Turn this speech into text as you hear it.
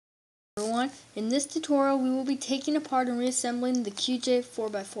Everyone, in this tutorial we will be taking apart and reassembling the QJ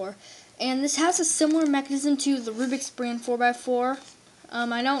 4x4, and this has a similar mechanism to the Rubik's brand 4x4.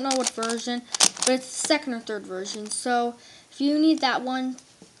 I don't know what version, but it's the second or third version, so if you need that one,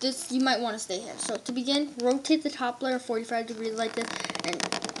 you might want to stay here. So to begin, rotate the top layer 45 degrees like this and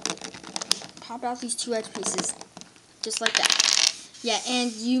pop out these two edge pieces just like that. Yeah, and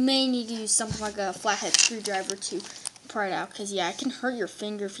you may need to use something like a flathead screwdriver to pry it out, because yeah, it can hurt your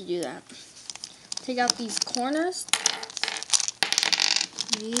finger if you do that. Take out these corners,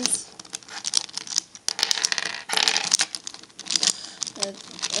 these,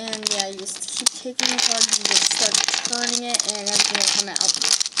 and yeah, you just keep taking it apart and just start turning it, and everything will come out.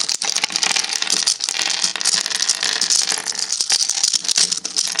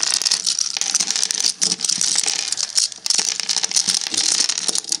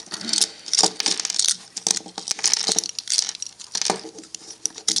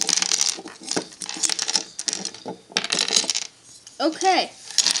 Okay,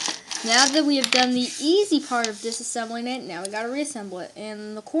 now that we have done the easy part of disassembling it, now we gotta reassemble it.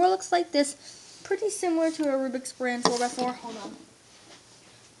 And the core looks like this, pretty similar to a Rubik's brand 4x4. Hold on.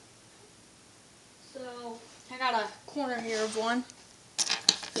 So, I got a corner here of one.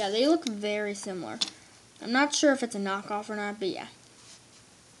 Yeah, they look very similar. I'm not sure if it's a knockoff or not, but yeah.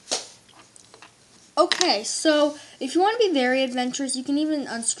 Okay, so if you want to be very adventurous, you can even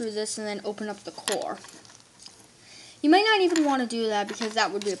unscrew this and then open up the core. You might not even want to do that because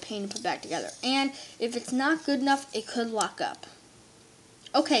that would be a pain to put back together. And if it's not good enough, it could lock up.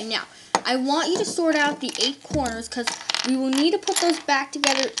 Okay, now, I want you to sort out the 8 corners because we will need to put those back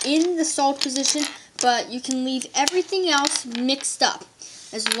together in the solved position, but you can leave everything else mixed up.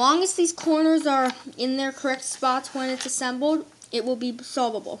 As long as these corners are in their correct spots when it's assembled, it will be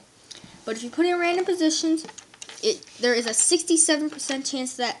solvable. But if you put it in random positions, there is a 67%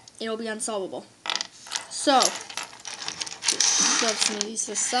 chance that it will be unsolvable. So, shove some of these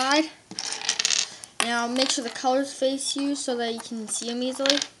to the side. Now make sure the colors face you so that you can see them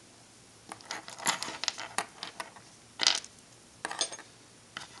easily.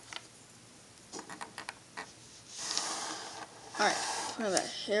 Alright, look at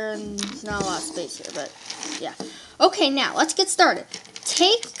that. There's not a lot of space here, but yeah. Okay, now let's get started.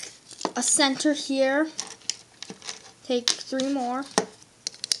 Take a center here. Take 3 more.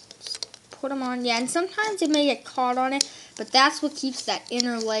 Put them on. Yeah, and sometimes it may get caught on it, but that's what keeps that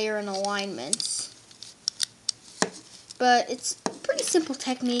inner layer in alignment. But it's a pretty simple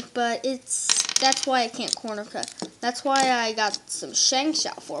technique, but that's why I can't corner cut. That's why I got some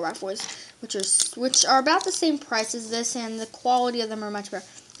Shangshao 4x4s, which are about the same price as this, and the quality of them are much better.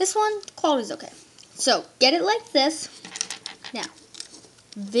 This one, the quality's okay. So, get it like this. Now,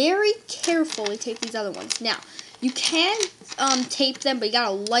 very carefully tape these other ones. Now, you can tape them, but you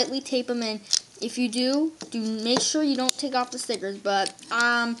gotta lightly tape them in. If you do make sure you don't take off the stickers, but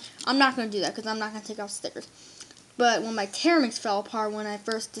I'm not going to do that because I'm not going to take off stickers. But when my Teramix fell apart when I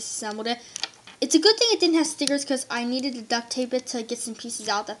first disassembled it, it's a good thing it didn't have stickers because I needed to duct tape it to get some pieces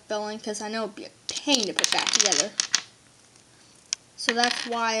out that fell in because I know it would be a pain to put back together. So that's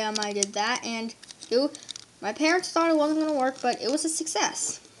why I did that, and my parents thought it wasn't going to work, but it was a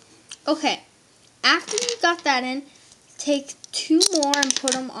success. Okay, after you got that in, take 2 more and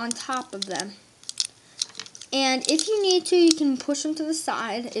put them on top of them. And if you need to, you can push them to the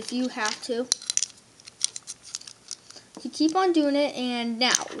side if you have to. You keep on doing it, and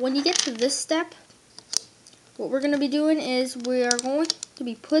now, when you get to this step, what we're going to be doing is we are going to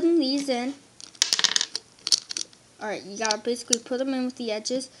be putting these in. Alright, you got to basically put them in with the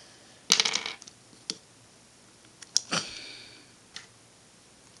edges.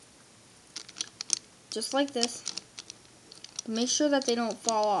 Just like this. Make sure that they don't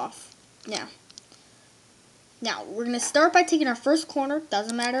fall off. Now, we're going to start by taking our first corner,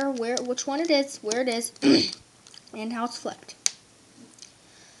 doesn't matter which one it is, where it is, and how it's flipped.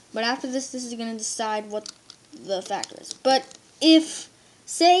 But after this is going to decide what the factor is. But if,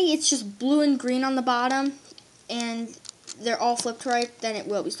 say, it's just blue and green on the bottom, and they're all flipped right, then it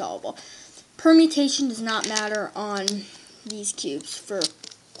will be solvable. Permutation does not matter on these cubes for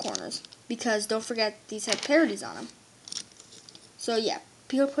corners, because don't forget, these have parodies on them. So yeah,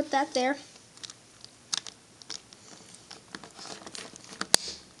 people put that there.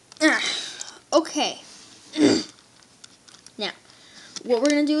 Okay. Now, what we're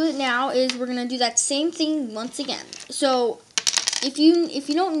gonna do now is we're gonna do that same thing once again. So, if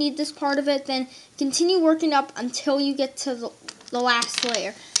you don't need this part of it, then continue working up until you get to the last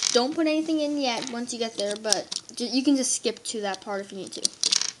layer. Don't put anything in yet once you get there, but you can just skip to that part if you need to.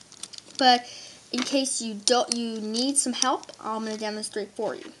 But in case you need some help, I'm gonna demonstrate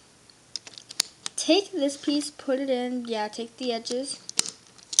for you. take this piece, put it in. Yeah, take the edges.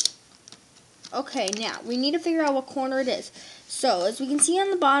 Okay, now we need to figure out what corner it is. So as we can see on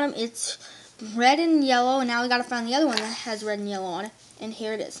the bottom, it's red and yellow, and now we gotta find the other one that has red and yellow on it. And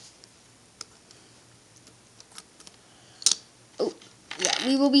here it is. Oh, yeah,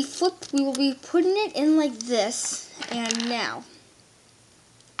 we will be putting it in like this, and now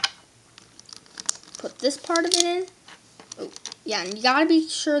put this part of it in. Oh, yeah, and you gotta be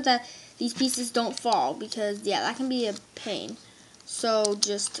sure that these pieces don't fall, because yeah, that can be a pain. So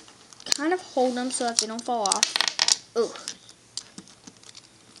just kind of hold them so that they don't fall off. Oh.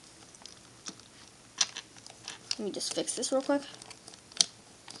 Let me just fix this real quick.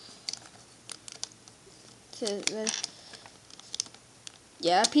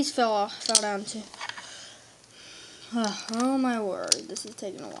 Yeah, that piece fell down too. Oh my word, this is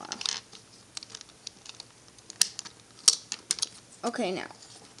taking a while. Okay, now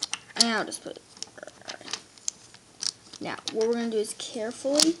just put it. Right. Now, what we're gonna do is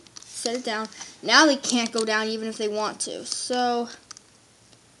carefully set it down. Now they can't go down even if they want to. So,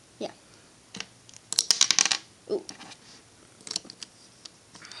 yeah. Ooh.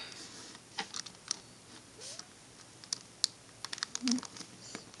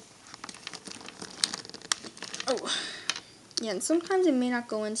 Oh. Yeah, and sometimes it may not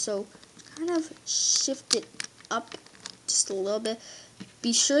go in, so kind of shift it up just a little bit.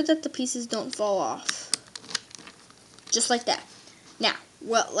 Be sure that the pieces don't fall off. Just like that. Now,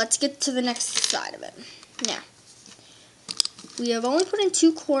 well, let's get to the next side of it. Now, we have only put in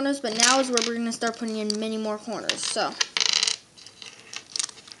 2 corners, but now is where we're going to start putting in many more corners. So,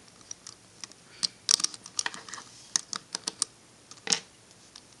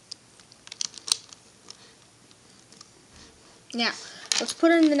 now, let's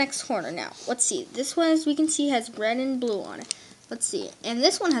put in the next corner. Now, let's see. This one, as we can see, has red and blue on it. Let's see. And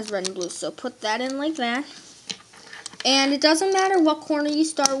this one has red and blue, so put that in like that. And it doesn't matter what corner you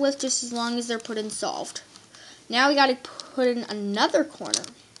start with, just as long as they're put in solved. Now we got to put in another corner.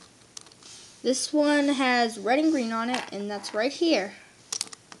 This one has red and green on it, and that's right here.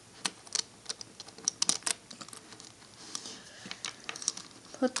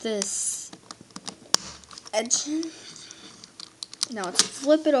 Put this edge in. Now let's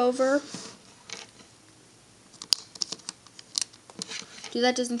flip it over. Do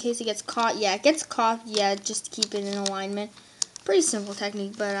that just in case it gets caught. Yeah, it gets caught. Yeah, just to keep it in alignment. Pretty simple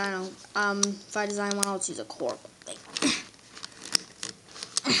technique, but I don't. If I design one, I'll just use a core thing.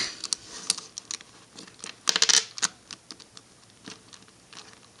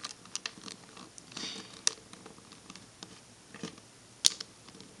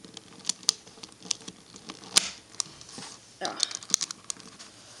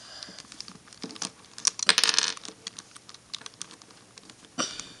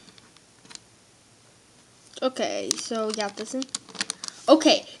 Okay, so we got this in.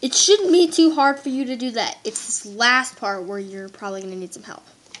 Okay, it shouldn't be too hard for you to do that. It's this last part where you're probably going to need some help.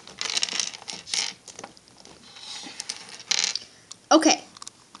 Okay,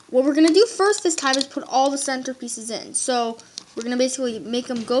 what we're going to do first this time is put all the center pieces in. So we're going to basically make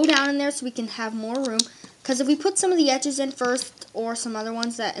them go down in there so we can have more room. Because if we put some of the edges in first, or some other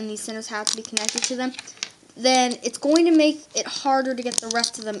ones that in these centers have to be connected to them, then it's going to make it harder to get the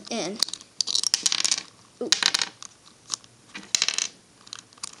rest of them in. Ooh.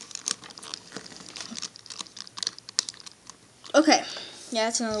 Okay, yeah,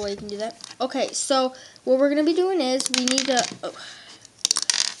 that's another way you can do that. Okay, so what we're going to be doing is we need to,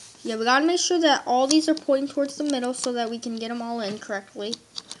 yeah, we got to make sure that all these are pointing towards the middle so that we can get them all in correctly.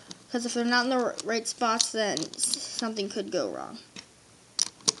 Because if they're not in the right spots, then something could go wrong.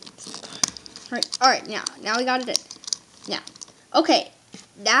 Alright, now we got it in. Now, okay,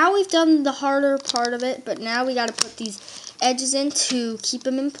 now we've done the harder part of it, but now we got to put these edges in to keep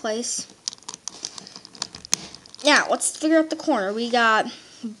them in place. Now, let's figure out the corner. We got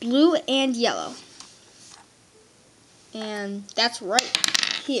blue and yellow. And that's right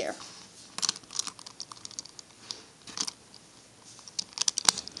here.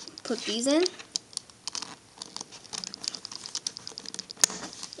 Put these in.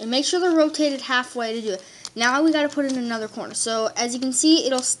 And make sure they're rotated halfway to do it. Now we got to put in another corner. So as you can see,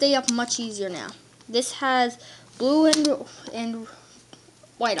 it'll stay up much easier now. This has blue and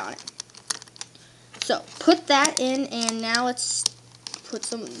white on it. So put that in, and now let's put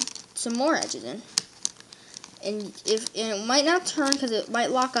some more edges in. And it might not turn because it might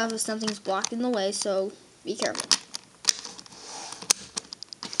lock up if something's blocking the way. So be careful.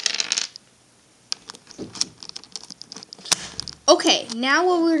 Okay, now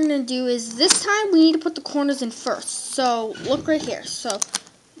what we're going to do is this time we need to put the corners in first. So look right here. So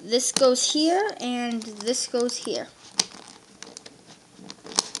this goes here, and this goes here.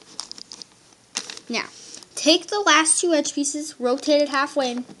 Now, take the last two edge pieces, rotate it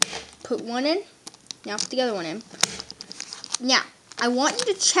halfway, and put one in. Now put the other one in. Now, I want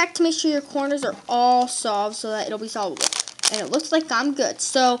you to check to make sure your corners are all solved so that it'll be solvable. And it looks like I'm good.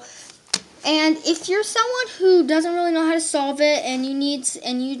 So, and if you're someone who doesn't really know how to solve it and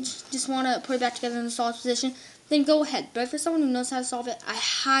you just want to put it back together in the solid position, then go ahead. But if you're someone who knows how to solve it, I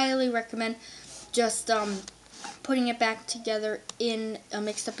highly recommend just putting it back together in a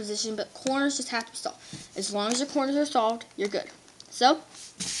mixed up position. But corners just have to be solved. As long as your corners are solved, you're good. So,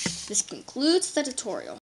 this concludes the tutorial.